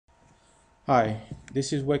Hi,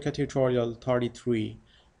 this is Weka tutorial 33,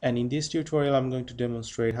 and in this tutorial I'm going to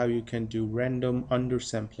demonstrate how you can do random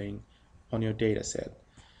undersampling on your dataset.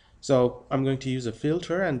 So I'm going to use a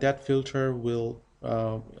filter, and that filter will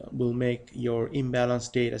make your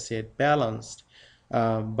imbalanced dataset balanced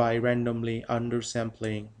by randomly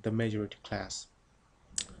undersampling the majority class.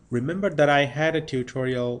 Remember that I had a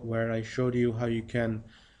tutorial where I showed you how you can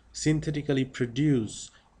synthetically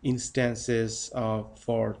produce instances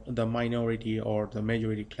for the minority or the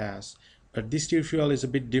majority class. But this tutorial is a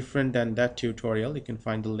bit different than that tutorial. You can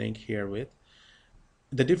find the link here with.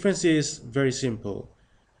 The difference is very simple,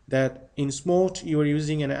 that in Smart you are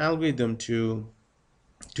using an algorithm to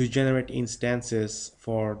generate instances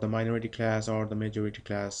for the minority class or the majority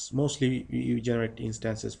class. Mostly you generate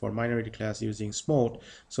instances for minority class using Smart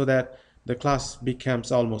so that the class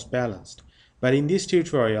becomes almost balanced. But in this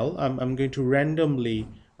tutorial, I'm going to randomly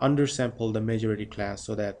undersample the majority class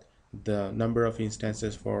so that the number of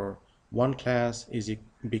instances for one class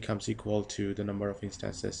becomes equal to the number of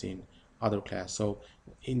instances in other class. So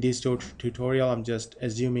in this tutorial, I'm just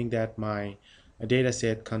assuming that my data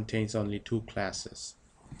set contains only two classes.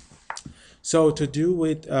 So to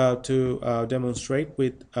demonstrate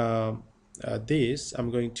with this, I'm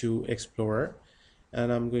going to Explorer,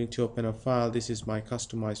 and I'm going to open a file. This is my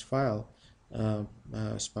customized file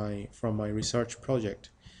from my research project,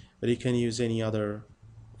 but you can use any other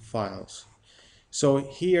files. So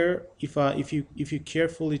here, if you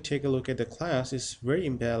carefully take a look at the class, it's very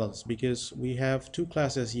imbalanced because we have two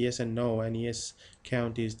classes, yes and no, and yes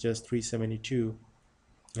count is just 372,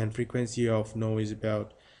 and frequency of no is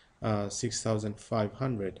about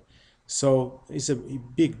 6500. So it's a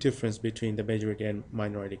big difference between the majority and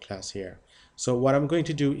minority class here. So what I'm going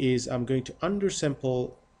to do is I'm going to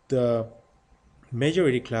undersample the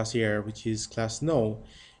majority class here, which is class no,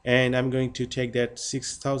 and I'm going to take that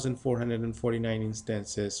 6449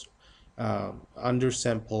 instances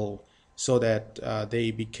undersample so that they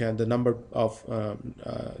become the number of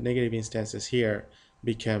negative instances here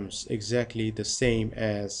becomes exactly the same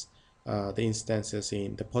as the instances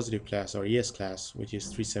in the positive class or yes class, which is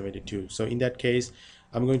 372. So in that case,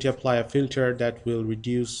 I'm going to apply a filter that will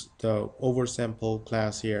reduce the oversample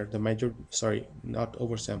class here, not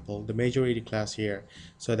oversample, the majority class here,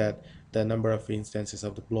 so that the number of instances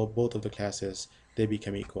of both of the classes, they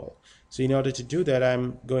become equal. So in order to do that,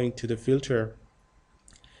 I'm going to the filter,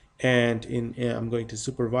 and I'm going to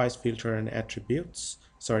supervise filter and attributes.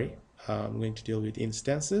 I'm going to deal with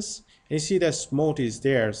instances, and you see that Smart is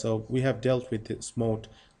there. So we have dealt with this Smart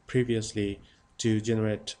previously to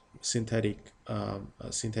generate synthetic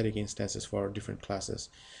instances for different classes,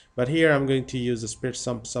 but here I'm going to use the spread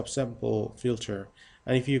subsample filter.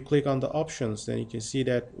 And if you click on the options, then you can see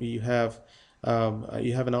that you have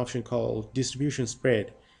an option called distribution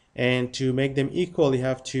spread, and to make them equal you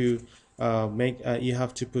have to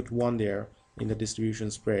put one there in the distribution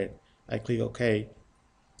spread. I click OK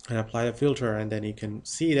and apply a filter, and then you can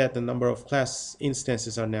see that the number of class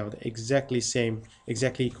instances are now exactly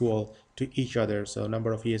equal to each other. So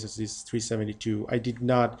number of yeses is 372. I did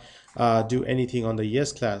not do anything on the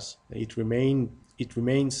yes class. It remains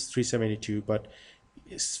 372, but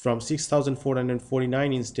from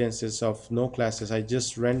 6449 instances of no classes, I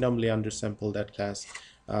just randomly undersample that class,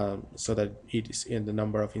 so that it is in the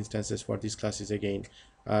number of instances for these classes again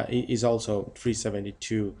is also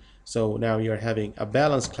 372. So now you're having a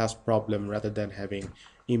balanced class problem rather than having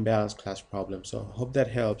imbalanced class problem. So hope that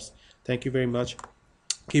helps. Thank you very much.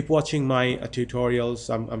 Keep watching my tutorials.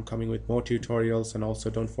 I'm coming with more tutorials, and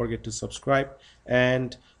also don't forget to subscribe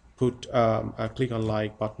and click on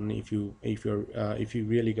like button if you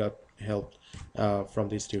really got help from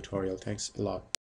this tutorial. Thanks a lot.